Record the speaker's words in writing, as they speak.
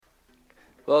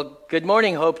Well, good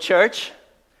morning, Hope Church.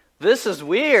 This is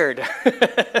weird.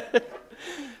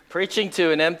 Preaching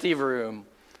to an empty room.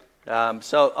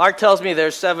 So Art tells me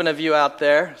there's 7 of you out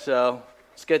there, so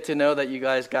it's good to know that you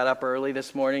guys got up early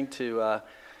this morning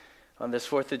on this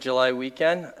 4th of July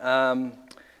weekend. 4th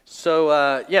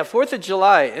of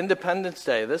July, Independence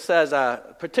Day. This has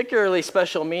a particularly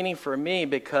special meaning for me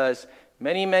because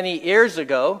many, many years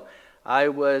ago, I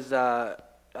was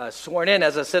sworn in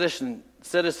as a citizen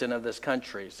of this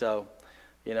country. So,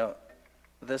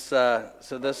 this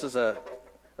is a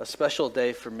special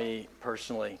day for me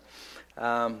personally.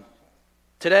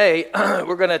 Today,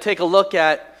 we're going to take a look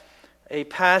at a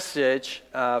passage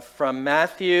from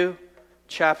Matthew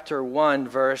chapter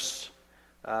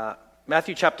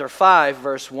 5,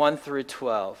 verse 1 through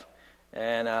 12.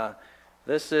 And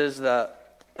this is a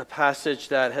passage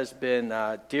that has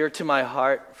been dear to my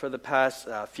heart for the past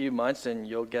few months, and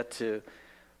you'll get to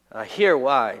hear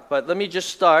why. But let me just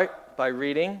start by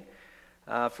reading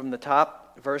from the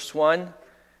top, verse 1.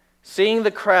 Seeing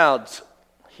the crowds,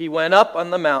 he went up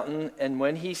on the mountain, and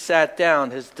when he sat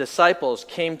down, his disciples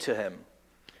came to him.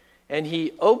 And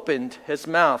he opened his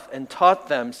mouth and taught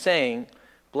them, saying,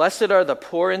 Blessed are the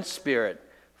poor in spirit,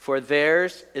 for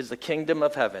theirs is the kingdom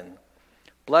of heaven.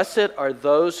 Blessed are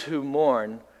those who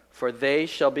mourn, for they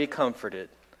shall be comforted.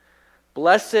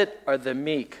 Blessed are the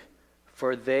meek,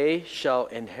 for they shall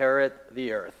inherit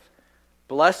the earth.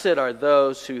 Blessed are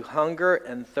those who hunger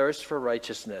and thirst for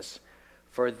righteousness,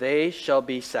 for they shall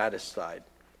be satisfied.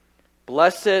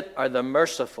 Blessed are the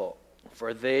merciful,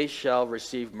 for they shall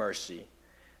receive mercy.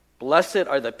 Blessed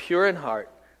are the pure in heart,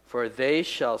 for they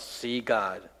shall see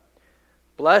God.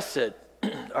 Blessed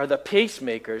are the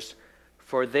peacemakers,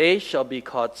 for they shall be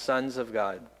called sons of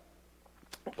God.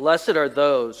 Blessed are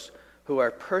those who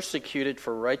are persecuted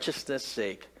for righteousness'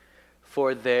 sake,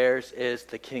 for theirs is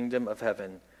the kingdom of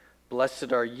heaven.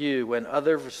 Blessed are you when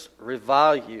others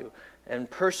revile you and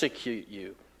persecute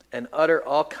you and utter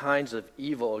all kinds of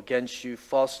evil against you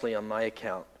falsely on my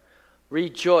account.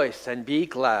 Rejoice and be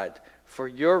glad, for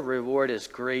your reward is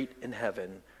great in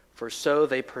heaven, for so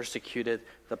they persecuted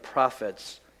the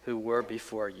prophets who were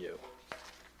before you.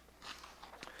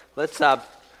 Let's bow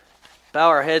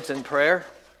our heads in prayer.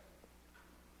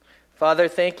 Father,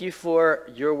 thank you for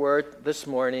your word this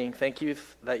morning. Thank you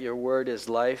that your word is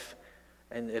life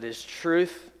and it is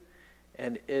truth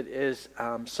and it is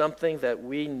something that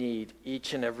we need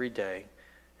each and every day.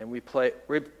 And we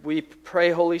pray,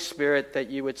 Holy Spirit,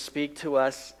 that you would speak to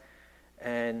us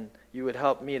and you would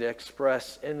help me to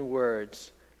express in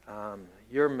words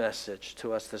your message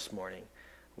to us this morning.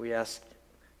 We ask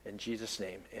in Jesus'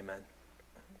 name, amen.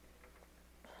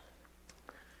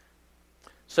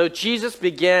 So Jesus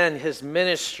began his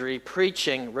ministry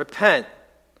preaching, Repent,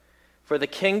 for the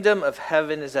kingdom of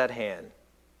heaven is at hand.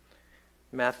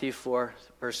 Matthew 4,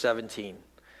 verse 17.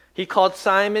 He called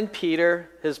Simon Peter,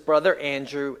 his brother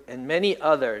Andrew, and many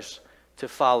others to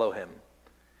follow him.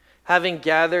 Having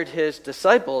gathered his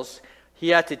disciples, he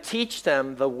had to teach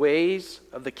them the ways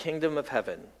of the kingdom of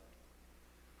heaven.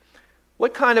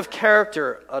 What kind of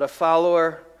character ought a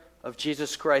follower of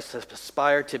Jesus Christ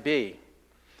aspire to be?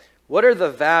 What are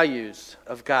the values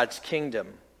of God's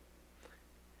kingdom?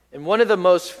 In one of the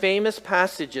most famous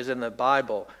passages in the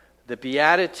Bible, the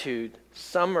Beatitude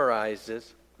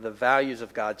summarizes the values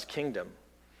of God's kingdom.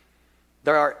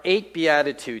 There are 8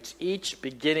 Beatitudes, each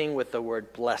beginning with the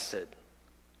word blessed.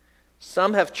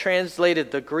 Some have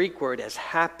translated the Greek word as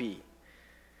happy,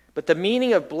 but the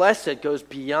meaning of blessed goes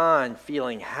beyond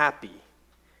feeling happy.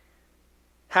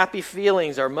 Happy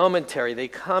feelings are momentary. They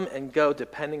come and go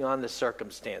depending on the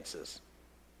circumstances.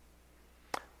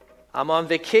 I'm on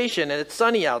vacation and it's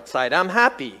sunny outside. I'm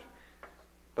happy.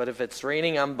 But if it's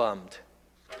raining, I'm bummed.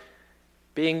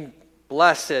 Being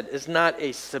blessed is not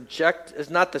the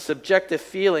subjective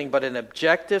feeling, but an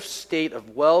objective state of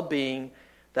well-being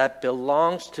that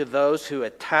belongs to those who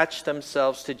attach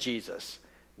themselves to Jesus,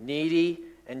 needy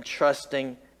and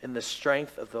trusting in the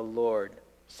strength of the Lord,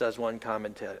 says one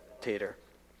commentator.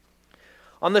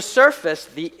 On the surface,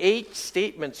 the 8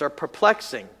 statements are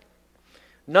perplexing.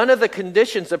 None of the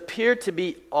conditions appear to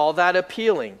be all that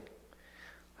appealing.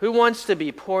 Who wants to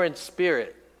be poor in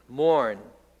spirit, mourn,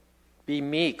 be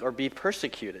meek, or be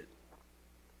persecuted?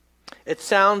 It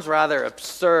sounds rather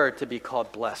absurd to be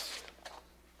called blessed.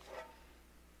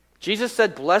 Jesus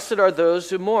said, Blessed are those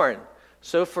who mourn.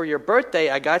 So for your birthday,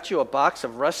 I got you a box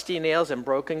of rusty nails and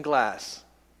broken glass.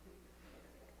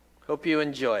 Hope you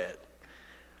enjoy it.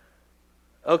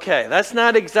 Okay, that's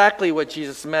not exactly what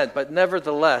Jesus meant, but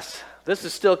nevertheless, this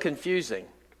is still confusing.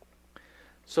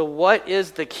 So what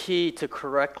is the key to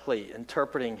correctly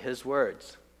interpreting his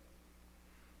words?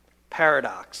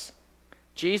 paradox.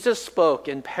 Jesus spoke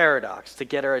in paradox to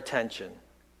get our attention.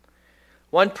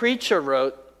 One preacher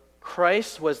wrote,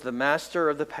 Christ was the master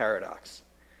of the paradox.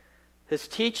 His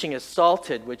teaching is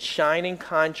salted with shining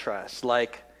contrasts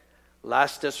like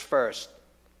last is first,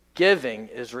 giving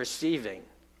is receiving,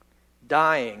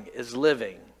 dying is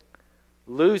living,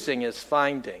 losing is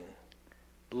finding,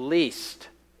 least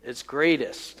is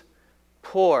greatest,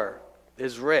 poor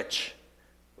is rich,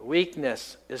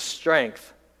 weakness is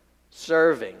strength,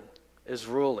 serving is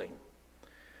ruling.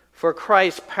 For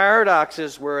Christ,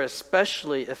 paradoxes were an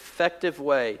especially effective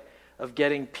way of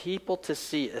getting people to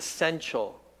see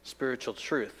essential spiritual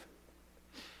truth.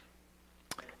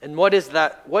 And what is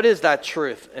that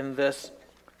truth in this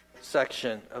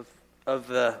section of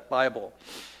the Bible?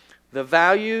 The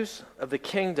values of the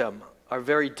kingdom are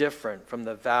very different from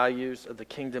the values of the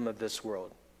kingdom of this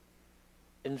world.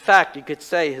 In fact, you could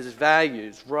say his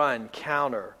values run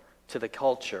counter to the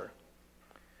culture.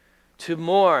 To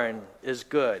mourn is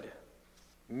good.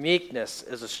 Meekness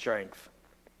is a strength.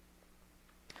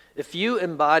 If you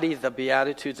embody the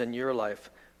Beatitudes in your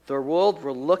life, the world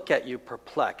will look at you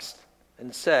perplexed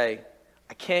and say,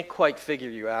 I can't quite figure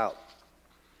you out.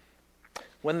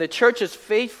 When the church is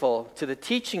faithful to the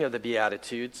teaching of the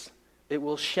Beatitudes, it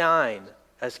will shine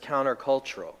as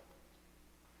countercultural.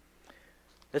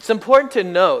 It's important to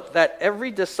note that every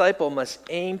disciple must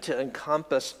aim to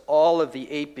encompass all of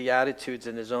the 8 Beatitudes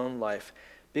in his own life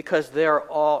because they are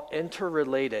all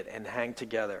interrelated and hang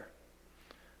together.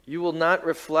 You will not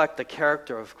reflect the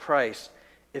character of Christ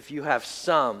if you have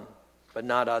some but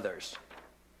not others.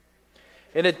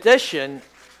 In addition,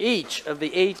 each of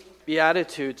the 8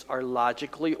 Beatitudes are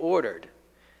logically ordered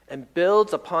and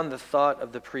builds upon the thought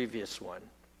of the previous one.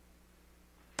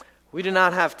 We do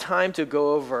not have time to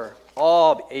go over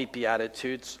all 8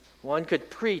 Beatitudes. One could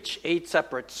preach 8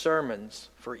 separate sermons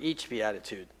for each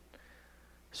Beatitude.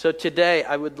 So today,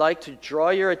 I would like to draw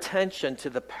your attention to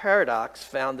the paradox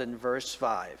found in verse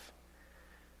 5.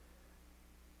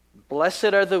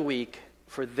 Blessed are the weak,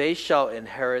 for they shall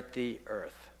inherit the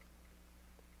earth.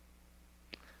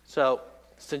 So,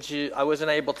 since I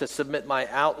wasn't able to submit my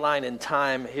outline in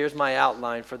time, here's my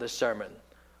outline for the sermon.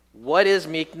 What is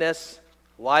meekness?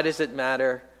 Why does it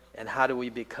matter? And how do we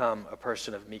become a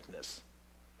person of meekness?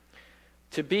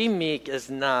 To be meek is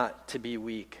not to be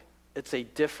weak. It's a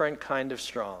different kind of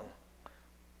strong.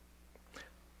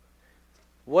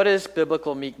 What is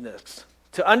biblical meekness?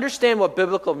 To understand what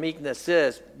biblical meekness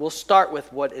is, we'll start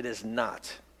with what it is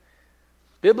not.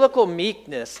 Biblical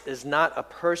meekness is not a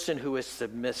person who is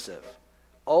submissive,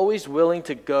 always willing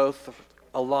to go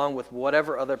along with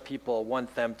whatever other people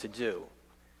want them to do.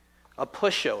 A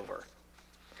pushover.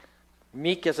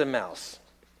 Meek as a mouse.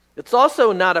 It's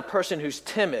also not a person who's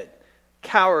timid,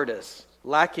 cowardice,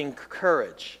 lacking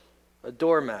courage, a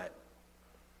doormat.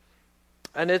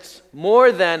 And it's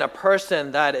more than a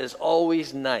person that is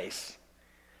always nice.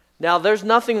 Now, there's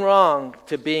nothing wrong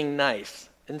to being nice.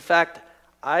 In fact,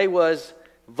 I was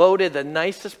voted the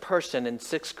nicest person in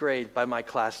 6th grade by my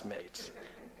classmates.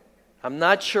 I'm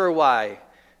not sure why,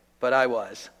 but I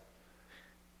was.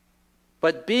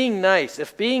 But being nice,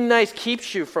 if being nice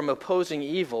keeps you from opposing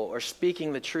evil or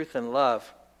speaking the truth in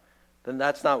love, then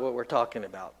that's not what we're talking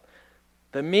about.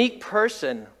 The meek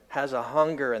person has a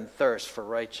hunger and thirst for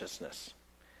righteousness.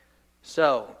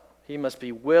 So, he must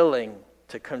be willing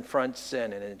to confront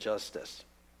sin and injustice.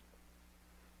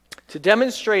 To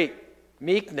demonstrate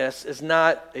meekness is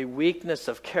not a weakness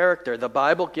of character. The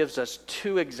Bible gives us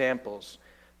 2 examples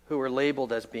who are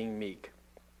labeled as being meek.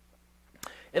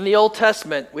 In the Old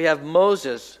Testament, we have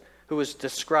Moses, who is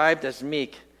described as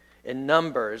meek in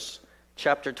Numbers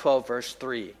chapter 12, verse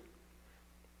 3.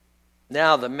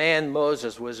 Now the man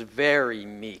Moses was very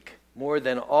meek, more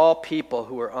than all people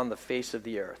who were on the face of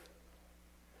the earth.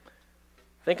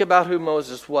 Think about who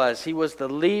Moses was. He was the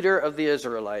leader of the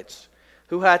Israelites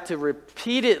who had to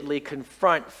repeatedly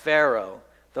confront Pharaoh,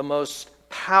 the most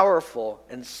powerful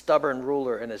and stubborn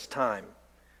ruler in his time.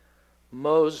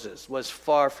 Moses was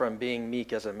far from being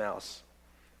meek as a mouse.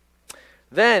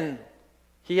 Then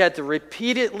he had to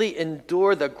repeatedly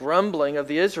endure the grumbling of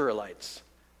the Israelites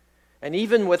and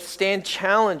even withstand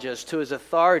challenges to his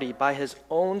authority by his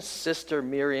own sister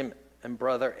Miriam and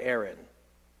brother Aaron.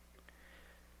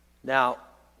 Now,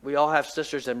 we all have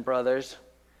sisters and brothers,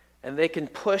 and they can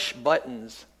push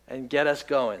buttons and get us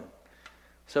going.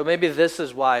 So maybe this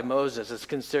is why Moses is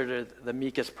considered the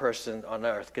meekest person on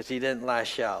earth, because he didn't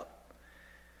lash out.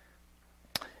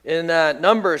 In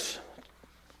Numbers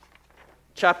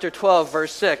chapter 12,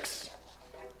 verse 6,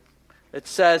 it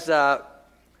says,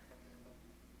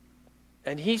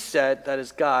 and he said, that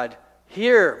is God,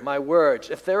 Hear my words.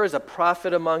 If there is a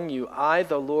prophet among you, I,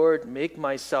 the Lord, make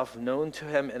myself known to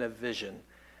him in a vision.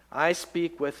 I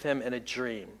speak with him in a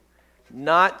dream.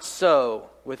 Not so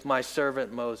with my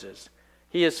servant Moses.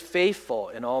 He is faithful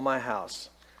in all my house.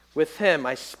 With him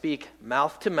I speak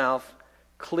mouth to mouth,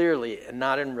 clearly and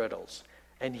not in riddles,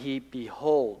 and he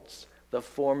beholds the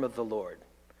form of the Lord.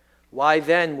 Why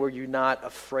then were you not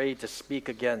afraid to speak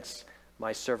against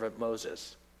my servant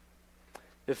Moses?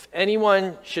 If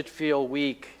anyone should feel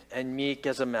weak and meek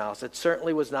as a mouse, it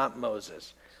certainly was not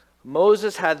Moses.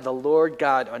 Moses had the Lord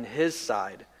God on his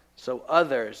side, so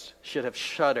others should have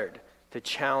shuddered to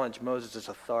challenge Moses'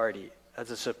 authority as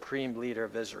the supreme leader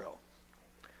of Israel.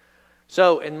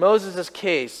 So in Moses'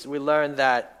 case, we learn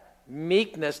that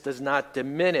meekness does not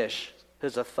diminish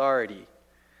his authority.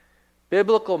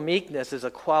 Biblical meekness is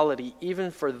a quality even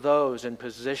for those in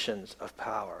positions of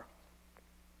power.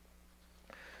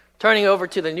 Turning over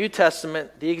to the New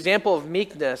Testament, the example of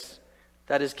meekness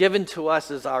that is given to us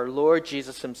is our Lord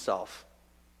Jesus himself.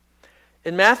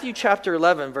 In Matthew chapter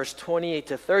 11, verse 28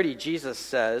 to 30, Jesus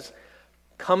says,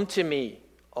 "Come to me,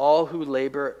 all who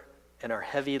labor and are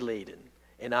heavy laden,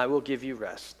 and I will give you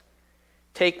rest.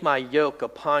 Take my yoke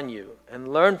upon you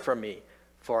and learn from me,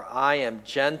 for I am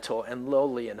gentle and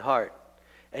lowly in heart,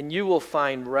 and you will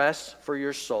find rest for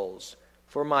your souls.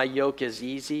 For my yoke is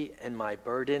easy and my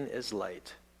burden is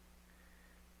light."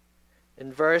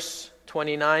 In verse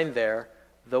 29 there,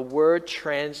 the word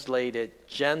translated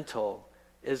gentle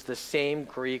is the same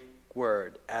Greek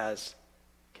word as,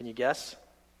 can you guess?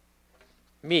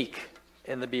 Meek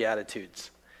in the Beatitudes.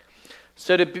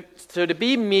 So to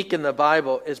be meek in the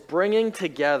Bible is bringing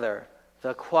together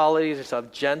the qualities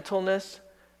of gentleness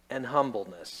and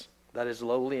humbleness, that is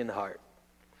lowly in heart.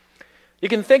 You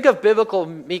can think of biblical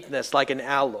meekness like an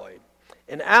alloy.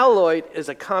 An alloy is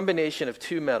a combination of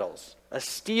two metals. A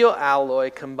steel alloy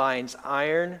combines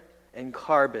iron and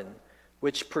carbon,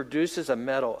 which produces a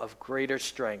metal of greater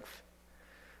strength.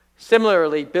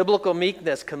 Similarly, biblical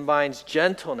meekness combines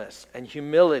gentleness and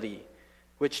humility,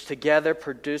 which together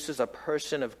produces a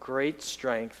person of great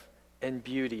strength and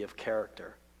beauty of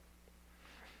character.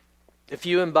 If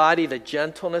you embody the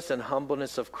gentleness and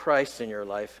humbleness of Christ in your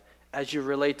life as you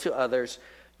relate to others,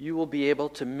 you will be able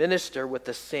to minister with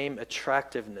the same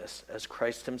attractiveness as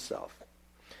Christ himself.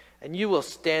 And you will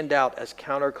stand out as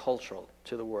countercultural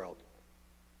to the world.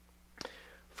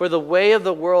 For the way of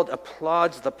the world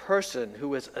applauds the person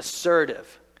who is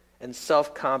assertive and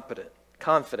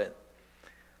self-confident.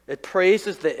 It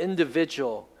praises the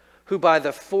individual who by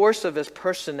the force of his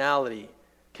personality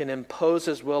can impose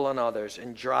his will on others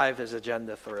and drive his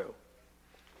agenda through.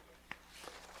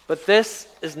 But this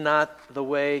is not the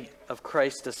way of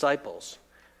Christ's disciples.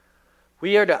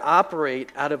 We are to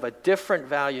operate out of a different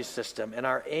value system, and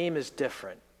our aim is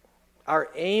different. Our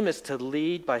aim is to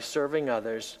lead by serving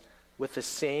others with the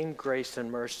same grace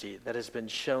and mercy that has been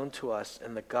shown to us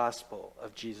in the gospel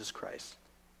of Jesus Christ.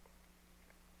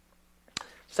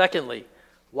 Secondly,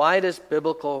 why does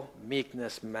biblical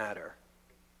meekness matter?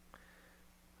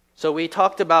 So we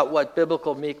talked about what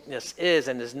biblical meekness is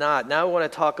and is not. Now I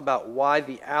want to talk about why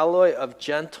the alloy of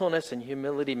gentleness and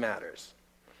humility matters.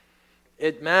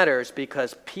 It matters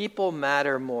because people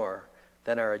matter more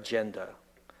than our agenda.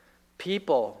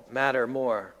 People matter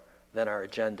more than our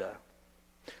agenda.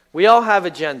 We all have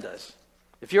agendas.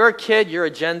 If you're a kid, your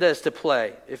agenda is to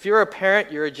play. If you're a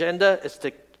parent, your agenda is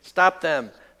to stop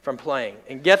them from playing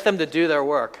and get them to do their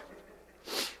work.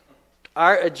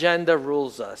 Our agenda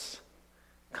rules us.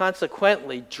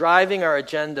 Consequently, driving our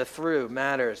agenda through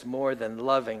matters more than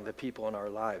loving the people in our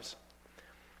lives.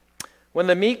 When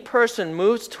the meek person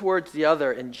moves towards the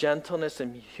other in gentleness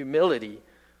and humility,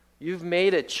 you've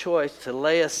made a choice to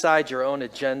lay aside your own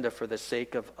agenda for the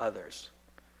sake of others.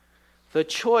 The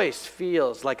choice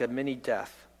feels like a mini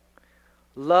death.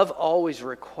 Love always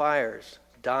requires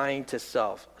dying to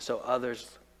self so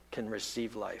others can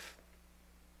receive life.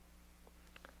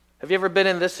 Have you ever been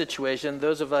in this situation?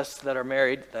 Those of us that are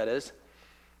married, that is.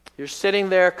 You're sitting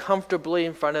there comfortably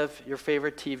in front of your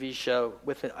favorite TV show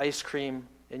with an ice cream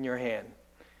in your hand.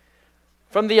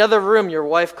 From the other room, your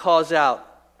wife calls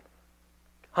out,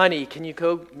 "Honey, can you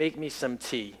go make me some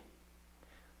tea?"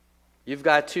 You've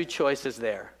got two choices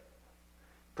there.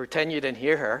 Pretend you didn't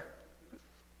hear her,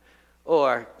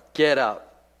 or get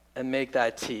up and make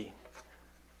that tea.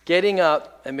 Getting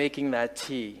up and making that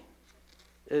tea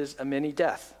is a mini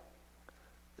death.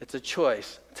 It's a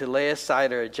choice to lay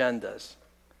aside our agendas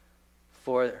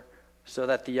so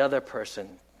that the other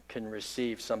person can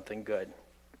receive something good.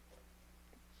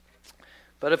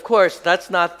 But of course, that's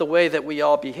not the way that we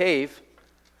all behave.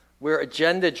 We're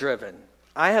agenda driven.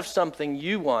 I have something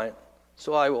you want,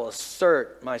 so I will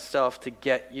assert myself to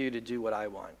get you to do what I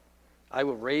want. I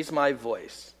will raise my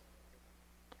voice.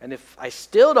 And if I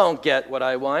still don't get what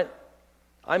I want,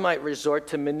 I might resort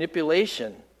to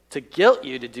manipulation to guilt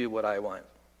you to do what I want.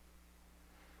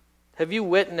 Have you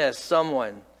witnessed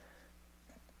someone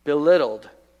belittled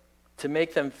to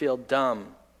make them feel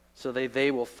dumb so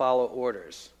they will follow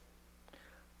orders?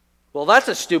 Well, that's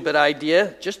a stupid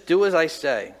idea. Just do as I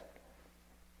say.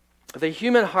 The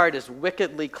human heart is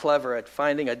wickedly clever at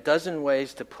finding a dozen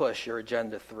ways to push your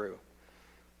agenda through.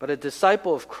 But a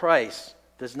disciple of Christ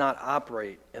does not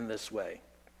operate in this way.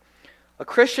 A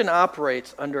Christian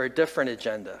operates under a different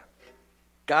agenda.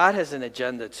 God has an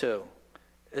agenda too.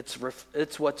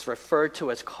 It's what's referred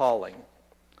to as calling.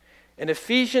 In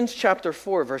Ephesians chapter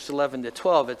 4, verse 11 to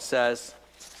 12, it says,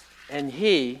 "And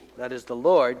he," that is the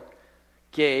Lord,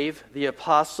 "gave the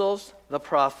apostles, the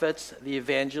prophets, the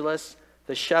evangelists,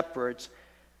 the shepherds,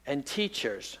 and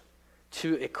teachers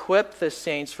to equip the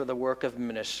saints for the work of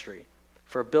ministry,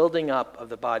 for building up of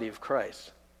the body of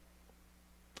Christ."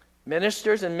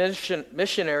 Ministers and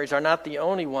missionaries are not the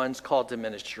only ones called to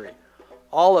ministry.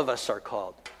 All of us are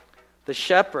called. The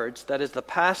shepherds, that is the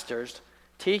pastors,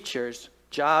 teachers'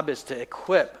 job is to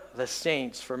equip the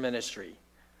saints for ministry.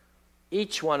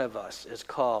 Each one of us is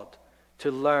called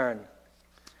to learn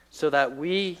so that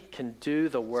we can do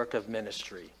the work of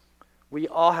ministry. We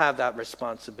all have that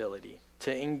responsibility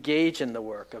to engage in the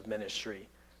work of ministry,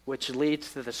 which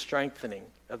leads to the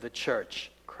strengthening of the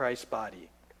church, Christ's body.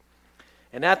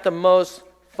 And at the most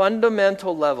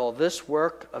fundamental level, this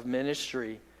work of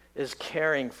ministry is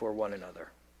caring for one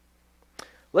another.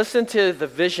 Listen to the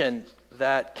vision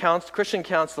that Christian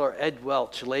counselor Ed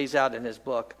Welch lays out in his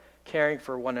book, Caring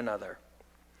for One Another.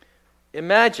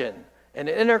 Imagine an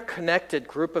interconnected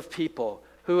group of people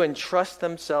who entrust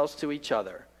themselves to each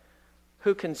other,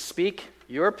 who can speak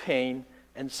your pain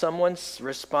and someone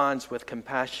responds with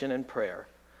compassion and prayer.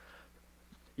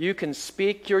 You can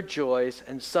speak your joys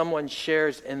and someone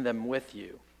shares in them with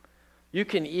you. You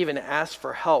can even ask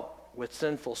for help with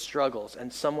sinful struggles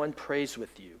and someone prays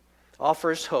with you,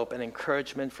 offers hope and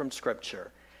encouragement from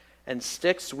Scripture, and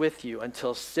sticks with you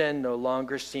until sin no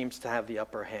longer seems to have the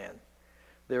upper hand.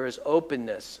 There is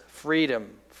openness,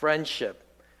 freedom, friendship,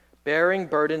 bearing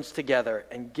burdens together,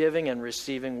 and giving and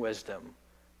receiving wisdom.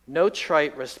 No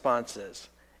trite responses,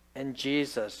 and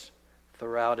Jesus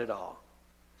throughout it all.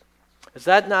 Is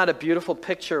that not a beautiful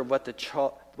picture of what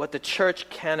the church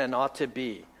can and ought to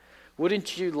be?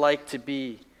 Wouldn't you like to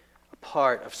be a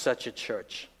part of such a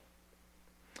church?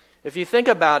 If you think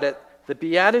about it, the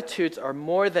Beatitudes are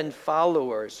more than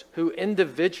followers who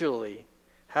individually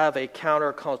have a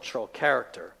countercultural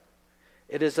character.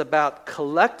 It is about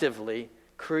collectively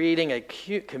creating a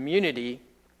community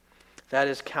that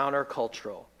is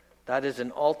countercultural, that is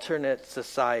an alternate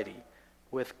society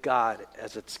with God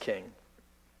as its king.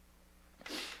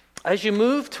 As you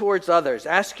move towards others,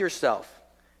 ask yourself,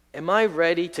 am I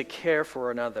ready to care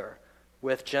for another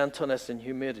with gentleness and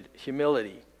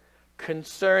humility,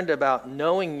 concerned about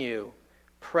knowing you,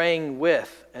 praying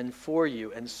with and for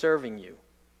you, and serving you?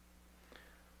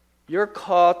 You're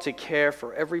called to care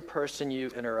for every person you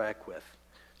interact with.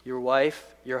 Your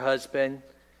wife, your husband,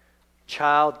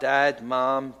 child, dad,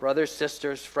 mom, brothers,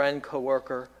 sisters, friend,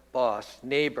 coworker, boss,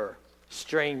 neighbor,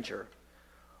 stranger.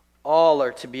 All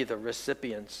are to be the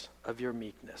recipients of your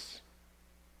meekness.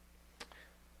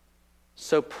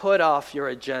 So put off your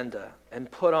agenda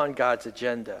and put on God's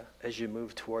agenda as you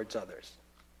move towards others.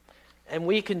 And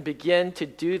we can begin to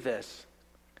do this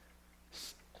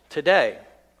today,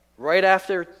 right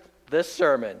after this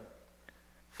sermon.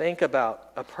 Think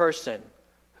about a person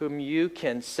whom you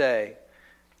can say,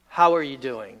 "How are you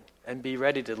doing?" and be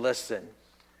ready to listen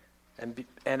and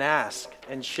ask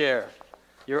and share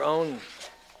your own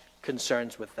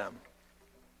concerns with them.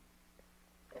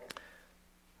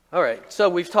 All right, so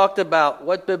we've talked about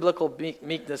what biblical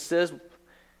meekness is,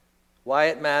 why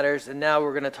it matters, and now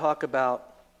we're going to talk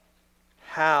about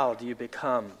how do you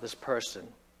become this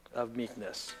person of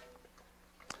meekness.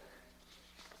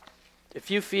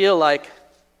 If you feel like,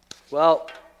 well,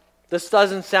 this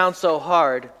doesn't sound so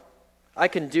hard, I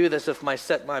can do this if I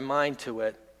set my mind to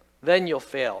it, then you'll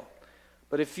fail.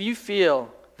 But if you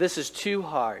feel this is too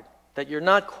hard, that you're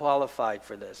not qualified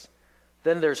for this,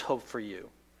 then there's hope for you.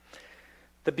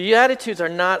 The Beatitudes are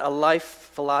not a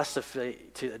life philosophy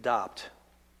to adopt.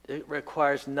 It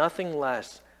requires nothing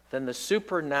less than the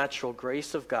supernatural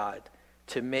grace of God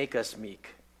to make us meek.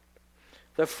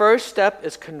 The first step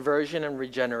is conversion and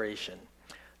regeneration.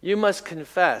 You must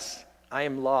confess, I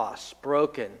am lost,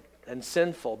 broken, and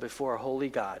sinful before a holy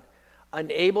God,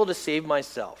 unable to save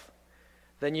myself.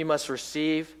 Then you must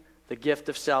receive the gift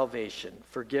of salvation,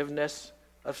 forgiveness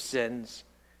of sins,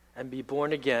 and be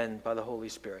born again by the Holy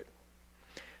Spirit.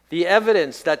 The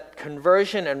evidence that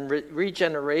conversion and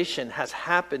regeneration has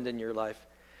happened in your life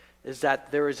is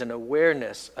that there is an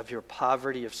awareness of your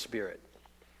poverty of spirit.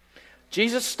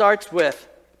 Jesus starts with,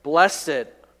 "Blessed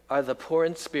are the poor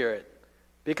in spirit,"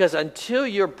 because until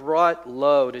you're brought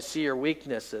low to see your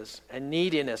weaknesses and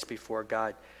neediness before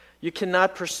God, you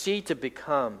cannot proceed to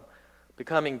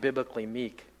becoming biblically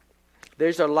meek.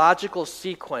 There's a logical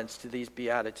sequence to these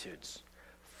Beatitudes.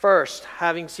 First,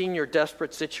 having seen your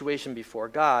desperate situation before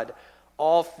God,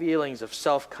 all feelings of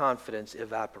self-confidence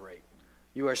evaporate.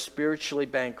 You are spiritually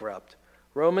bankrupt.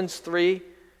 Romans 3,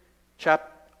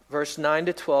 verse 9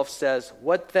 to 12 says,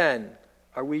 "What then?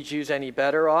 Are we Jews any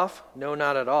better off? No,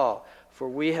 not at all. For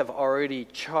we have already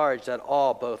charged that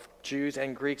all, both Jews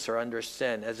and Greeks, are under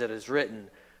sin, as it is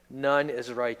written, 'None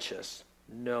is righteous,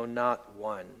 no, not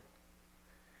one.'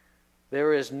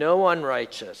 There is no one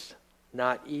righteous,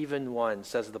 not even one,"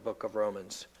 says the book of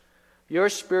Romans. Your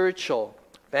spiritual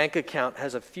bank account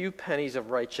has a few pennies of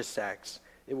righteous acts.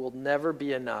 It will never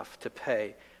be enough to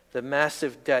pay the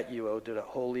massive debt you owe to the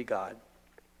holy God.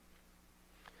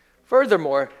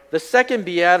 Furthermore, the second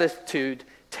beatitude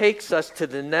takes us to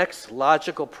the next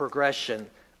logical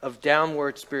progression of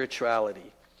downward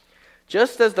spirituality.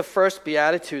 Just as the first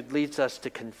beatitude leads us to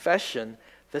confession,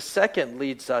 the second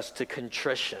leads us to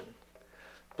contrition.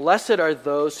 Blessed are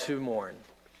those who mourn.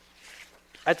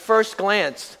 At first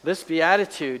glance, this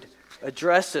beatitude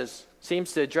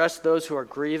seems to address those who are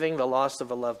grieving the loss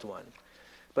of a loved one.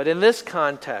 But in this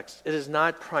context, it is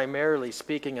not primarily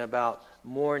speaking about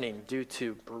mourning due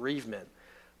to bereavement,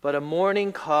 but a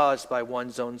mourning caused by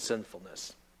one's own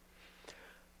sinfulness.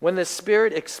 When the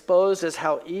Spirit exposes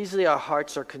how easily our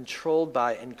hearts are controlled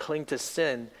by and cling to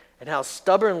sin, and how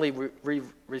stubbornly we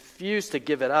refuse to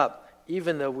give it up,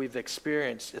 even though we've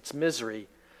experienced its misery,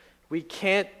 we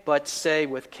can't but say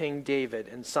with King David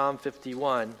in Psalm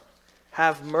 51,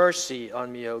 "Have mercy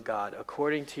on me, O God,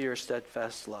 according to your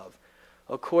steadfast love.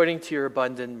 According to your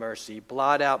abundant mercy,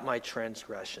 blot out my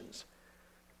transgressions.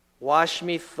 Wash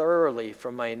me thoroughly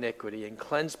from my iniquity and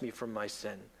cleanse me from my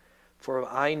sin. For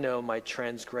I know my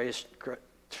transgressions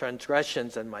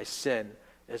and my sin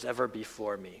is ever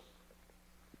before me."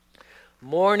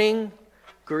 Mourning,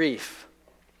 grief,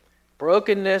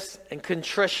 brokenness, and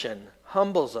contrition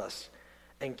humbles us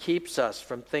and keeps us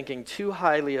from thinking too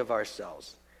highly of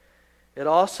ourselves. It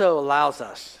also allows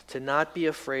us to not be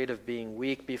afraid of being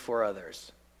weak before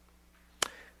others.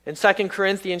 In 2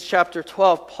 Corinthians chapter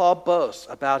 12, Paul boasts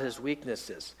about his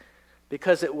weaknesses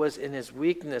because it was in his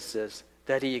weaknesses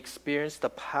that he experienced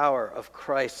the power of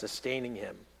Christ sustaining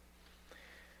him.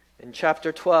 In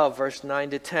chapter 12, verse 9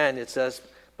 to 10, it says,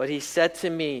 "But he said to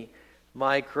me,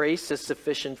 'My grace is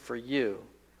sufficient for you,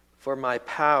 for my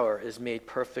power is made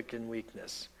perfect in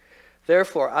weakness.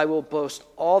 Therefore, I will boast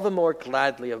all the more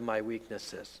gladly of my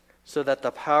weaknesses, so that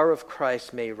the power of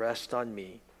Christ may rest on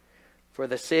me. For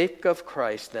the sake of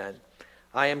Christ, then,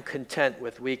 I am content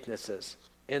with weaknesses,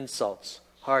 insults,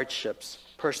 hardships,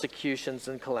 persecutions,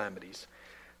 and calamities.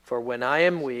 For when I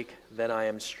am weak, then I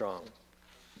am strong.'"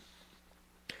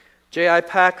 J.I.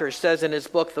 Packer says in his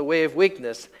book, The Way of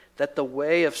Weakness, that the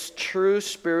way of true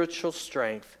spiritual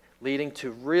strength leading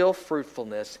to real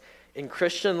fruitfulness in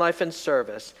Christian life and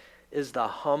service is the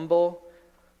humble,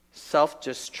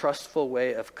 self-distrustful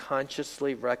way of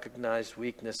consciously recognized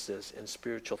weaknesses in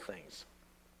spiritual things.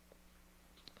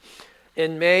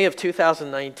 In May of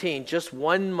 2019, just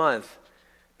 1 month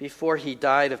before he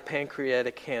died of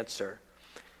pancreatic cancer,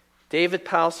 David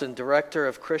Powelson, director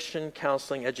of Christian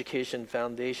Counseling Education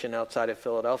Foundation outside of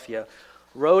Philadelphia,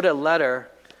 wrote a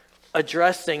letter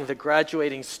addressing the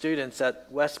graduating students at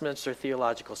Westminster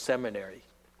Theological Seminary.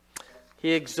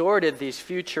 He exhorted these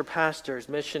future pastors,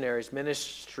 missionaries,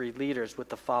 ministry leaders with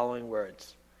the following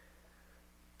words: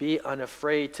 "Be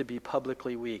unafraid to be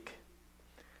publicly weak.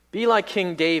 Be like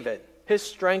King David. His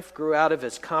strength grew out of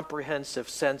his comprehensive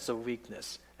sense of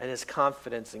weakness and his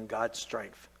confidence in God's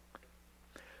strength.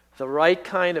 The right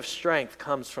kind of strength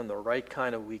comes from the right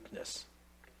kind of weakness.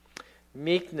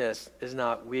 Meekness is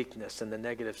not weakness in the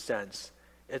negative sense.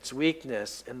 It's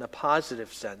weakness in the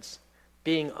positive sense,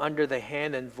 being under the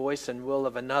hand and voice and will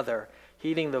of another,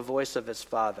 heeding the voice of his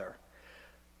Father.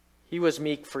 He was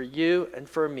meek for you and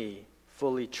for me,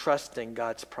 fully trusting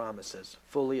God's promises,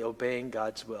 fully obeying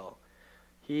God's will.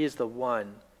 He is the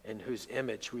one in whose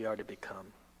image we are to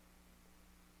become."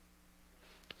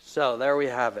 So there we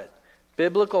have it.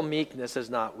 Biblical meekness is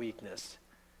not weakness.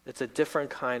 It's a different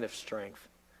kind of strength.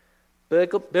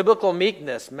 Biblical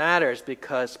meekness matters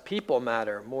because people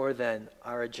matter more than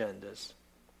our agendas.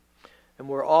 And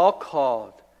we're all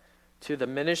called to the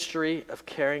ministry of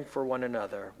caring for one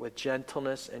another with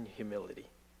gentleness and humility.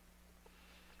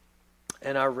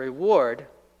 And our reward,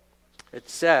 it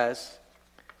says,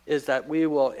 is that we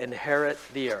will inherit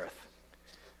the earth.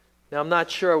 Now, I'm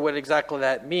not sure what exactly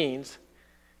that means,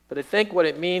 but I think what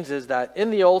it means is that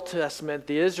in the Old Testament,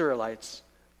 the Israelites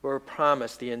were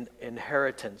promised the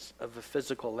inheritance of a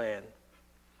physical land.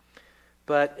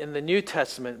 But in the New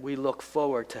Testament, we look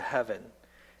forward to heaven.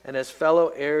 And as fellow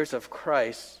heirs of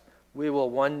Christ, we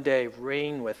will one day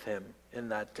reign with him in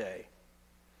that day.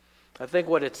 I think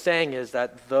what it's saying is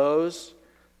that those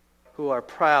who are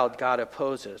proud, God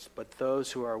opposes, but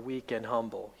those who are weak and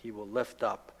humble, he will lift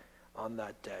up on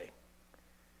that day.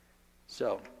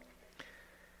 So,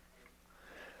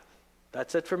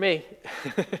 that's it for me.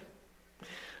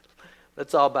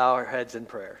 Let's all bow our heads in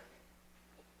prayer.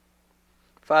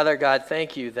 Father God,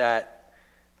 thank you that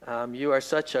you are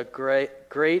such a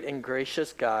great and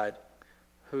gracious God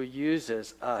who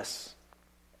uses us,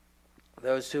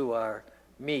 those who are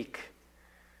meek,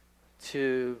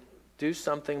 to do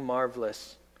something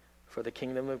marvelous for the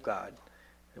kingdom of God.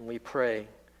 And we pray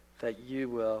that you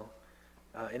will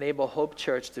enable Hope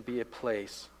Church to be a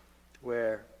place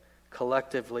where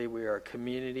collectively we are a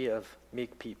community of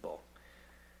meek people,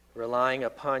 relying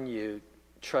upon you,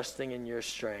 trusting in your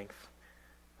strength,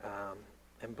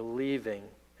 and believing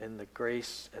in the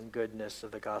grace and goodness of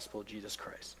the gospel of Jesus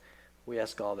Christ. We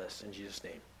ask all this in Jesus'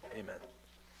 name. Amen.